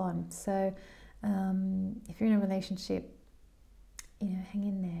pretty full on. So if you're in a relationship, you know, hang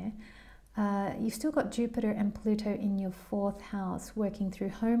in there. You've still got Jupiter and Pluto in your 4th house, working through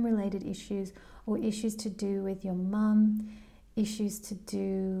home-related issues or issues to do with your mum, issues to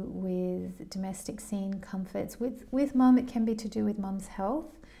do with domestic scene comforts. With mum, it can be to do with mum's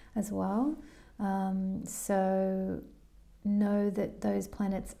health as well. So know that those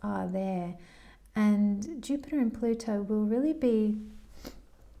planets are there. And Jupiter and Pluto will really be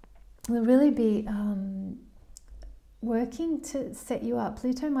working to set you up.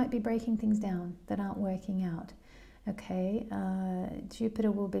 Pluto might be breaking things down that aren't working out. Okay,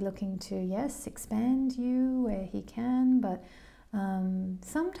 Jupiter will be looking to, yes, expand you where he can, but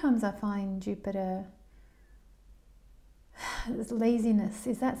sometimes I find Jupiter, laziness.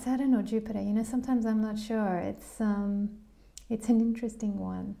 Is that Saturn or Jupiter? You know, sometimes I'm not sure. It's an interesting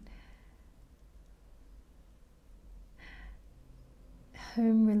one.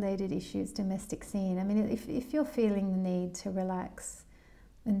 Home-related issues, domestic scene. I mean, if you're feeling the need to relax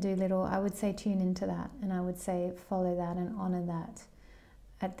and do little, I would say tune into that, and I would say follow that and honor that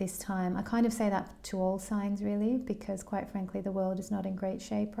at this time. I kind of say that to all signs, really, because quite frankly, the world is not in great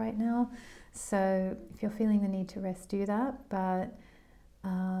shape right now. So if you're feeling the need to rest, do that. But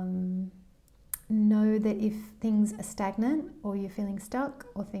know that if things are stagnant or you're feeling stuck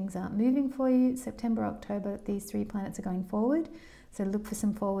or things aren't moving for you, September, October, these 3 planets are going forward. So look for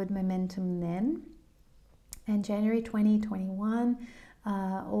some forward momentum then. And January 2021,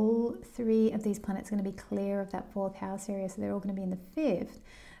 all 3 of these planets are going to be clear of that 4th house area. So they're all going to be in the 5th.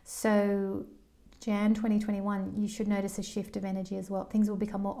 So Jan 2021, you should notice a shift of energy as well. Things will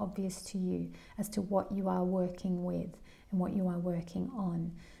become more obvious to you as to what you are working with and what you are working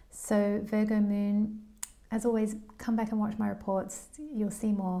on. So Virgo moon, as always, come back and watch my reports. You'll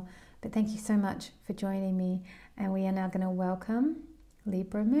see more. But thank you so much for joining me. And we are now going to welcome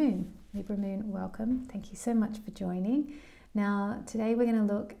Libra moon. Libra moon, welcome. Thank you so much for joining. Now, today we're going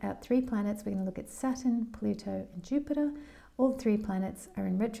to look at 3 planets. We're going to look at Saturn, Pluto, and Jupiter. All 3 planets are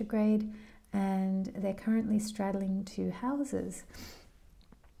in retrograde, and they're currently straddling 2 houses.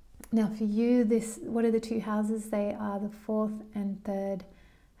 Now for you, what are the 2 houses? They are the 4th and 3rd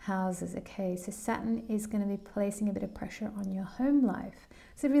houses. Okay, so Saturn is going to be placing a bit of pressure on your home life.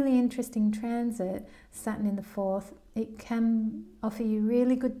 It's a really interesting transit, Saturn in the 4th. It can offer you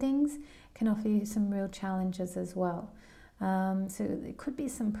really good things, can offer you some real challenges as well. So there could be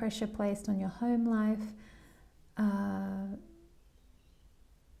some pressure placed on your home life.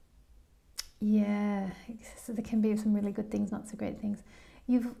 Yeah, so there can be some really good things, not so great things.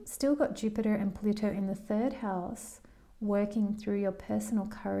 You've still got Jupiter and Pluto in the 3rd house, working through your personal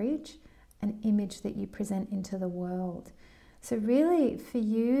courage and image that you present into the world. So really, for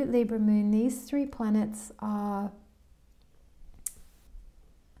you, Libra moon, these 3 planets are,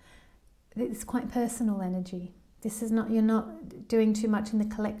 it's quite personal energy. This is not, you're not doing too much in the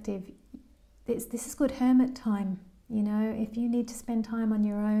collective. This is good hermit time. You know, if you need to spend time on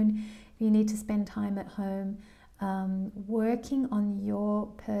your own, if you need to spend time at home, working on your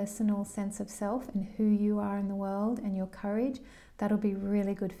personal sense of self and who you are in the world and your courage, that'll be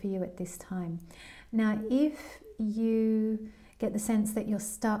really good for you at this time. Now, if you get the sense that you're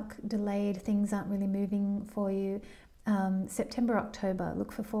stuck, delayed, things aren't really moving for you, September, October,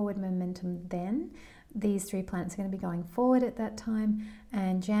 look for forward momentum then. These 3 planets are going to be going forward at that time,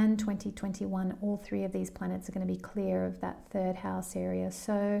 and Jan 2021, all 3 of these planets are going to be clear of that 3rd house area.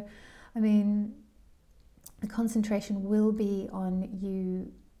 So, I mean, the concentration will be on you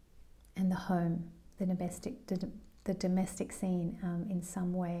and the home, the domestic scene in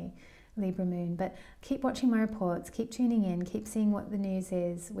some way, Libra moon. But keep watching my reports, keep tuning in, keep seeing what the news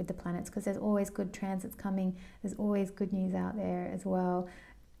is with the planets, because there's always good transits coming. There's always good news out there as well.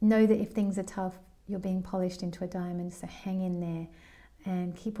 Know that if things are tough, you're being polished into a diamond, so hang in there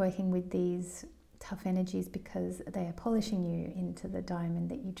and keep working with these tough energies, because they are polishing you into the diamond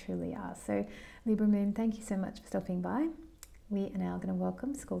that you truly are. So Libra moon, thank you so much for stopping by. We are now going to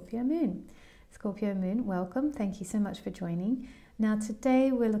welcome Scorpio moon. Scorpio moon, welcome. Thank you so much for joining. Now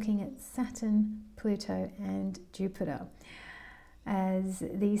today we're looking at Saturn, Pluto, and Jupiter, as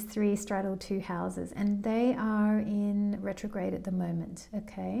these 3 straddle 2 houses, and they are in retrograde at the moment.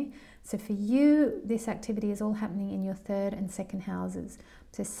 Okay, so for you, this activity is all happening in your 3rd and 2nd houses.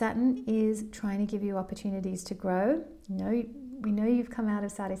 So Saturn is trying to give you opportunities to grow. We know you've come out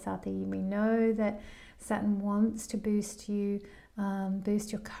of Sadisati. We know that Saturn wants to boost you,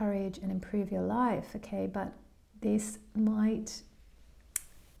 boost your courage and improve your life. Okay, but this might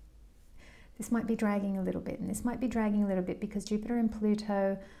be dragging a little bit, and this might be dragging a little bit because Jupiter and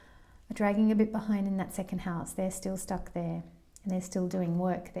Pluto are dragging a bit behind in that 2nd house. They're still stuck there, and they're still doing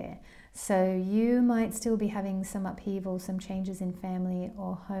work there. So you might still be having some upheaval, some changes in family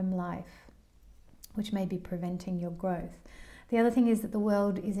or home life, which may be preventing your growth. The other thing is that the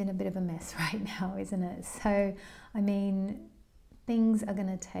world is in a bit of a mess right now, isn't it? So, I mean, things are going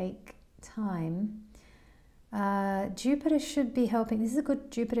to take time. Jupiter should be helping. This is a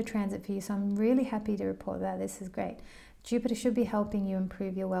good Jupiter transit for you, so I'm really happy to report that. This is great. Jupiter should be helping you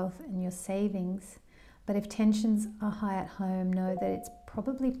improve your wealth and your savings. But if tensions are high at home, know that it's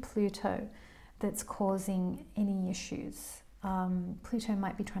probably Pluto that's causing any issues. Pluto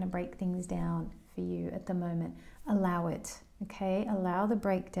might be trying to break things down for you at the moment. Allow it, okay? Allow the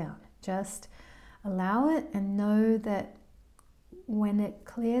breakdown. Just allow it and know that when it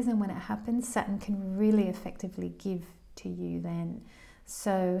clears and when it happens, Saturn can really effectively give to you then.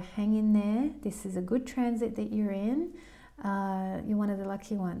 So hang in there. This is a good transit that you're in. You're one of the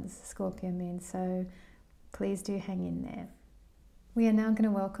lucky ones, Scorpio moon, so please do hang in there. We are now going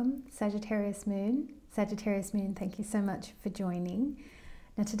to welcome Sagittarius moon. Sagittarius moon, thank you so much for joining.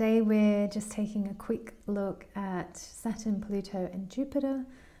 Now today we're just taking a quick look at Saturn, Pluto and Jupiter.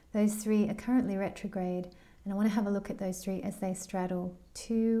 Those three are currently retrograde, and I want to have a look at those three as they straddle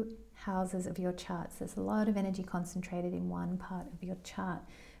 2 houses of your charts. There's a lot of energy concentrated in one part of your chart.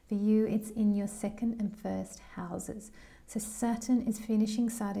 For you, it's in your 2nd and 1st houses. So Saturn is finishing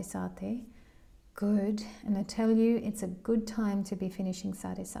Sadesate. Good. And I tell you, it's a good time to be finishing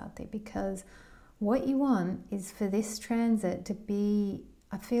Sadesate, because what you want is for this transit to be,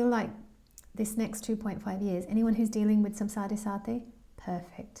 I feel like this next 2.5 years, anyone who's dealing with some Sadesate,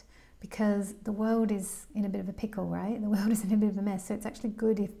 perfect. Because the world is in a bit of a pickle, right? The world is in a bit of a mess. So it's actually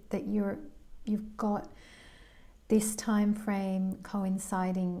good that you've got this time frame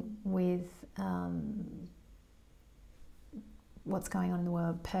coinciding with what's going on in the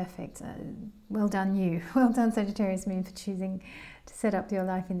world. Perfect. Well done you. Well done Sagittarius moon for choosing to set up your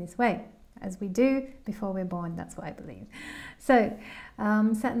life in this way, as we do before we're born. That's what I believe. So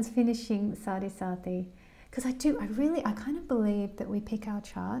Saturn's finishing Sadesate, because I kind of believe that we pick our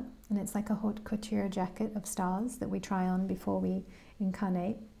chart and it's like a haute couture jacket of stars that we try on before we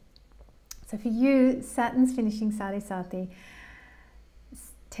incarnate. So for you, Saturn's finishing Sadesate,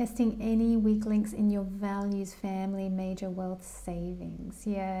 testing any weak links in your values, family, major wealth, savings.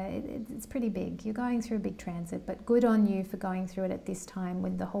 Yeah, it's pretty big. You're going through a big transit, but good on you for going through it at this time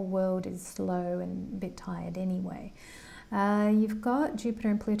when the whole world is slow and a bit tired anyway. You've got Jupiter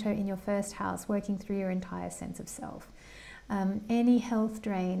and Pluto in your 1st house working through your entire sense of self. Any health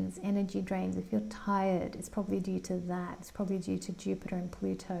drains, energy drains, if you're tired, it's probably due to that. It's probably due to Jupiter and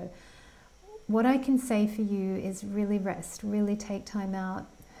Pluto. What I can say for you is really rest, really take time out.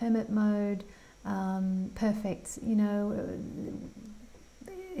 Hermit mode, perfect. You know,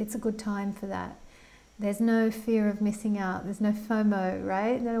 it's a good time for that. There's no fear of missing out. There's no FOMO,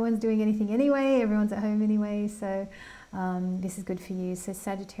 right? No one's doing anything anyway. Everyone's at home anyway. So this is good for you. So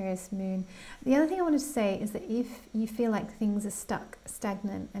Sagittarius moon. The other thing I wanted to say is that if you feel like things are stuck,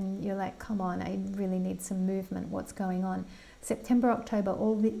 stagnant, and you're like, come on, I really need some movement. What's going on? September, October,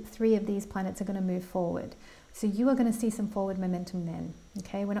 all 3 of these planets are going to move forward. So you are going to see some forward momentum then,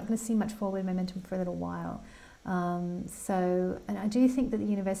 okay? We're not going to see much forward momentum for a little while. And I do think that the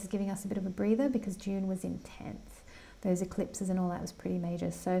universe is giving us a bit of a breather, because June was intense. Those eclipses and all that was pretty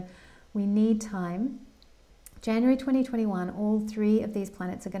major. So we need time. January 2021, all 3 of these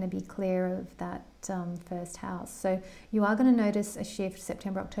planets are going to be clear of that 1st house. So you are going to notice a shift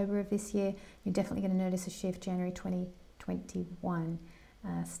September, October of this year. You're definitely going to notice a shift January 2021.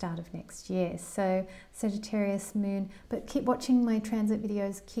 Start of next year. So Sagittarius moon, but keep watching my transit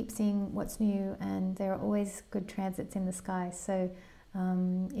videos, keep seeing what's new, and there are always good transits in the sky. So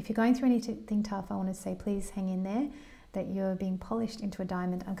if you're going through anything tough, I want to say please hang in there, that you're being polished into a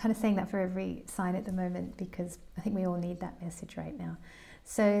diamond. I'm kind of saying that for every sign at the moment, because I think we all need that message right now.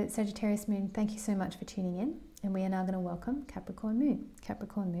 So Sagittarius moon, thank you so much for tuning in, and we are now going to welcome Capricorn moon.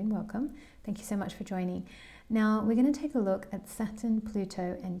 Capricorn moon, welcome. Thank you so much for joining. Now we're going to take a look at Saturn,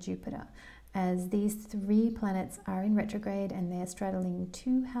 Pluto and Jupiter, as these 3 planets are in retrograde and they're straddling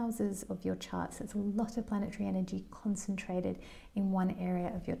 2 houses of your chart. So it's a lot of planetary energy concentrated in one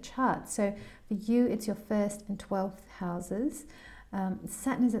area of your chart. So for you, it's your 1st and 12th houses.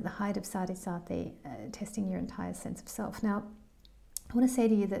 Saturn is at the height of Sadesate, testing your entire sense of self. Now, I want to say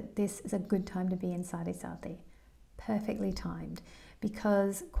to you that this is a good time to be in Sadesate, perfectly timed.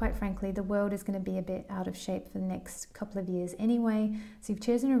 Because quite frankly, the world is going to be a bit out of shape for the next couple of years anyway. So you've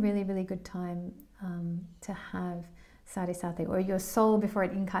chosen a really, really good time to have Sadesate, or your soul before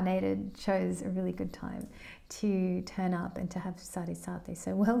it incarnated chose a really good time to turn up and to have Sadesate.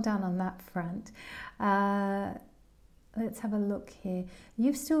 So well done on that front. Let's have a look here.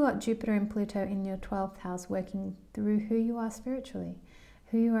 You've still got Jupiter and Pluto in your 12th house working through who you are spiritually,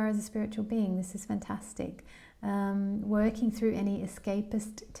 who you are as a spiritual being. This is fantastic. Working through any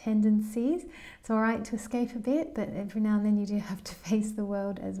escapist tendencies. It's all right to escape a bit, but every now and then you do have to face the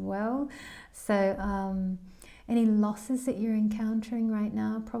world as well. So any losses that you're encountering right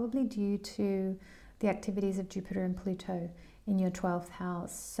now, probably due to the activities of Jupiter and Pluto in your 12th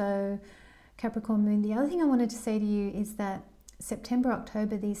house. So Capricorn moon, the other thing I wanted to say to you is that September,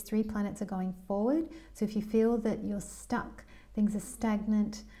 October, these 3 planets are going forward. So if you feel that you're stuck, things are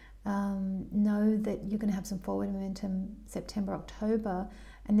stagnant, know that you're going to have some forward momentum September, October.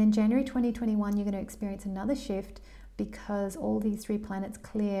 And then January 2021, you're going to experience another shift because all these 3 planets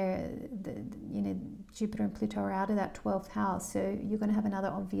clear, Jupiter and Pluto are out of that 12th house. So you're going to have another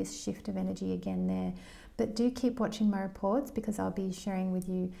obvious shift of energy again there. But do keep watching my reports because I'll be sharing with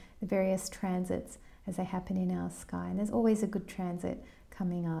you the various transits as they happen in our sky. And there's always a good transit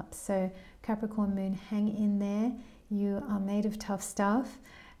coming up. So Capricorn Moon, hang in there. You are made of tough stuff.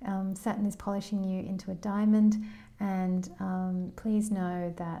 Saturn is polishing you into a diamond. And please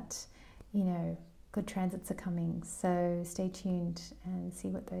know that, good transits are coming. So stay tuned and see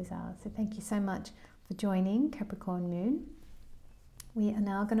what those are. So thank you so much for joining Capricorn Moon. We are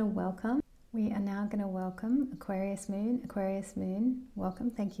now going to welcome Aquarius Moon. Aquarius Moon,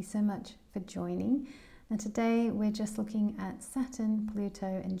 welcome. Thank you so much for joining. And today we're just looking at Saturn,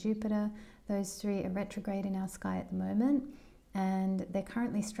 Pluto and Jupiter. Those 3 are retrograde in our sky at the moment. And they're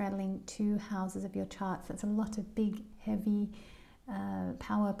currently straddling 2 houses of your charts. That's a lot of big, heavy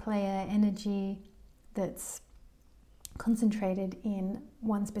power player energy that's concentrated in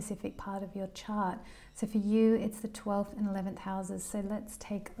one specific part of your chart. So for you, it's the 12th and 11th houses. So let's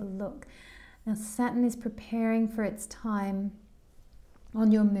take a look. Now, Saturn is preparing for its time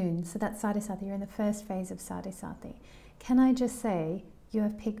on your moon. So that's Sadisati. You're in the first phase of Sadisati. Can I just say, you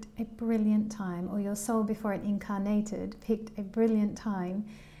have picked a brilliant time, or your soul before it incarnated picked a brilliant time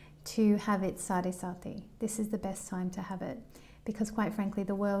to have its Sadisati. This is the best time to have it because, quite frankly,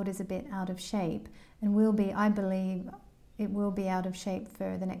 the world is a bit out of shape and will be, I believe, it will be out of shape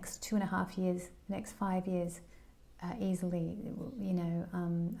for the next 2.5 years, the next 5 years easily.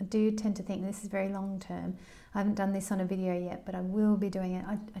 I do tend to think this is very long term. I haven't done this on a video yet, but I will be doing it.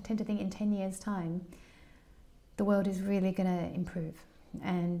 I tend to think in 10 years' time, the world is really going to improve.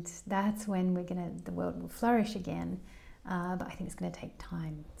 And that's when the world will flourish again. But I think it's going to take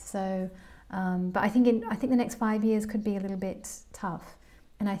time. So, but I think the next 5 years could be a little bit tough.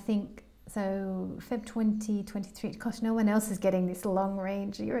 And I think, so Feb 2023, gosh, no one else is getting this long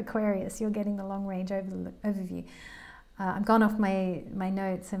range. You're Aquarius, you're getting the long range overview. I've gone off my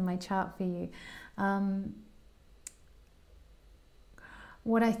notes and my chart for you.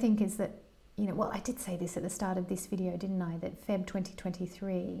 What I think is that, well, I did say this at the start of this video, didn't I? That Feb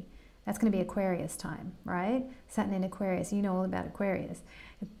 2023, that's going to be Aquarius time, right? Saturn in Aquarius, you know all about Aquarius,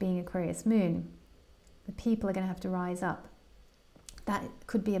 being Aquarius Moon. The people are going to have to rise up. That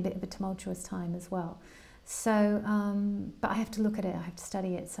could be a bit of a tumultuous time as well. So, but I have to look at it, I have to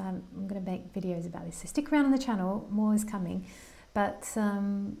study it, so I'm going to make videos about this. So stick around on the channel, more is coming. But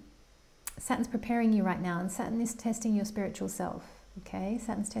Saturn's preparing you right now, and Saturn is testing your spiritual self. Okay,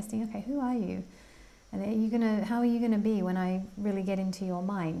 Saturn's testing, okay, who are you? And how are you gonna be when I really get into your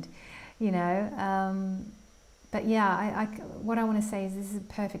mind? But yeah, what I want to say is this is a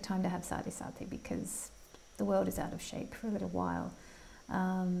perfect time to have Sadisati because the world is out of shape for a little while.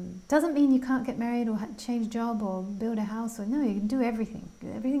 Doesn't mean you can't get married or change job or build a house, or no, you can do everything.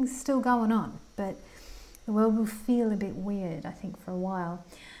 Everything's still going on, but the world will feel a bit weird, I think, for a while.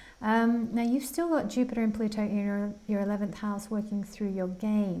 Now you've still got Jupiter and Pluto in your 11th house working through your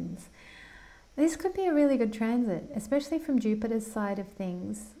gains. This could be a really good transit, especially from Jupiter's side of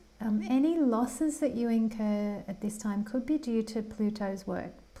things. Any losses that you incur at this time could be due to Pluto's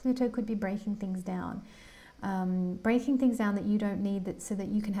work. Pluto could be breaking things down that you don't need, so that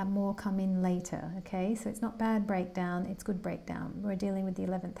you can have more come in later. Okay, so it's not bad breakdown, it's good breakdown. We're dealing with the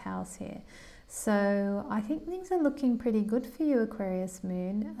 11th house here. So I think things are looking pretty good for you, Aquarius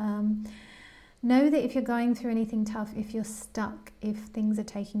Moon. Know that if you're going through anything tough, if you're stuck, if things are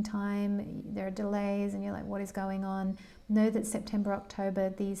taking time, there are delays and you're like, what is going on? Know that September, October,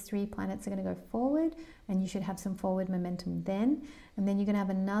 these 3 planets are going to go forward and you should have some forward momentum then. And then you're going to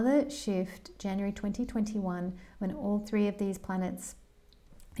have another shift, January 2021, when all 3 of these planets,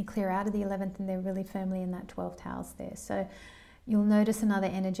 they clear out of the 11th and they're really firmly in that 12th house there. So you'll notice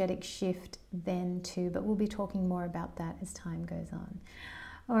another energetic shift then too, but we'll be talking more about that as time goes on.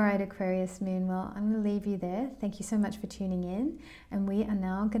 All right, Aquarius Moon, well, I'm going to leave you there. Thank you so much for tuning in. And we are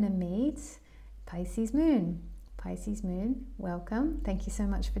now going to meet Pisces Moon. Pisces Moon, welcome. Thank you so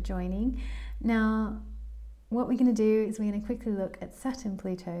much for joining. Now, what we're going to do is we're going to quickly look at Saturn,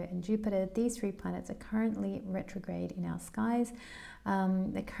 Pluto, and Jupiter. These three planets are currently retrograde in our skies.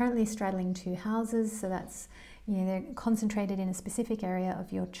 They're currently straddling two houses, so that's, you know, they're concentrated in a specific area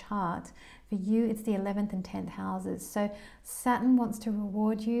of your chart. For you, it's the 11th and 10th houses. So Saturn wants to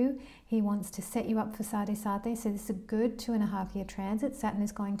reward you. He wants to set you up for Sade Sade. So this is a good 2.5-year transit. Saturn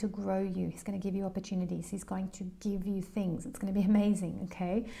is going to grow you. He's going to give you opportunities. He's going to give you things. It's going to be amazing,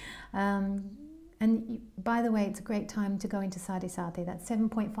 okay? And by the way, it's a great time to go into Sade Sade. That's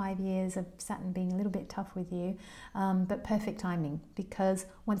 7.5 years of Saturn being a little bit tough with you, but perfect timing, because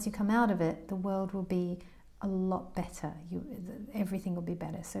once you come out of it, the world will be a lot better. Everything will be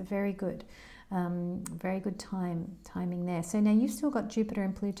better. So very good timing there. So now you've still got Jupiter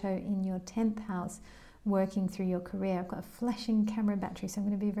and Pluto in your 10th house working through your career. I've got a flashing camera battery, so I'm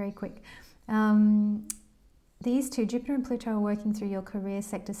going to be very quick. These two, Jupiter and Pluto, are working through your career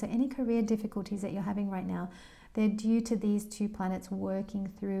sector. So any career difficulties that you're having right now, they're due to these two planets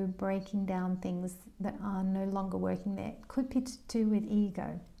working through, breaking down things that are no longer working there. It could be to do with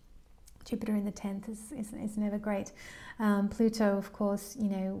ego. Jupiter in the 10th is never great. Pluto, of course, you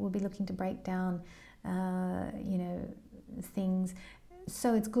know, will be looking to break down, you know, things.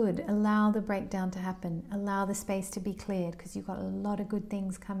 So it's good. Allow the breakdown to happen. Allow the space to be cleared, because you've got a lot of good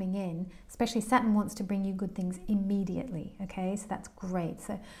things coming in. Especially Saturn wants to bring you good things immediately, okay? So that's great.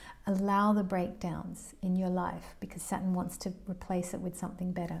 So allow the breakdowns in your life, because Saturn wants to replace it with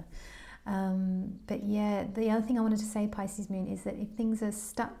something better. But yeah, the other thing I wanted to say, Pisces moon, is that if things are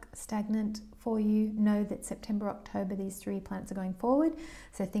stuck, stagnant for you, know that September, October, these three planets are going forward.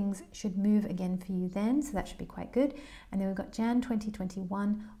 So things should move again for you then. So that should be quite good. And then we've got Jan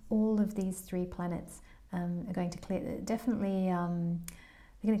 2021. All of these three planets are going to clear, definitely, they're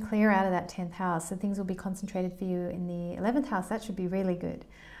going to clear out of that 10th house. So things will be concentrated for you in the 11th house. That should be really good.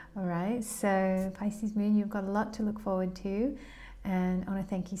 All right. So Pisces moon, you've got a lot to look forward to. And I want to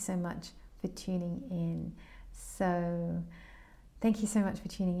thank you so much for tuning in. So thank you so much for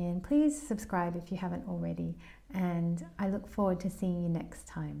tuning in. Please subscribe if you haven't already. And I look forward to seeing you next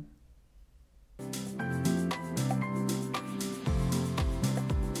time.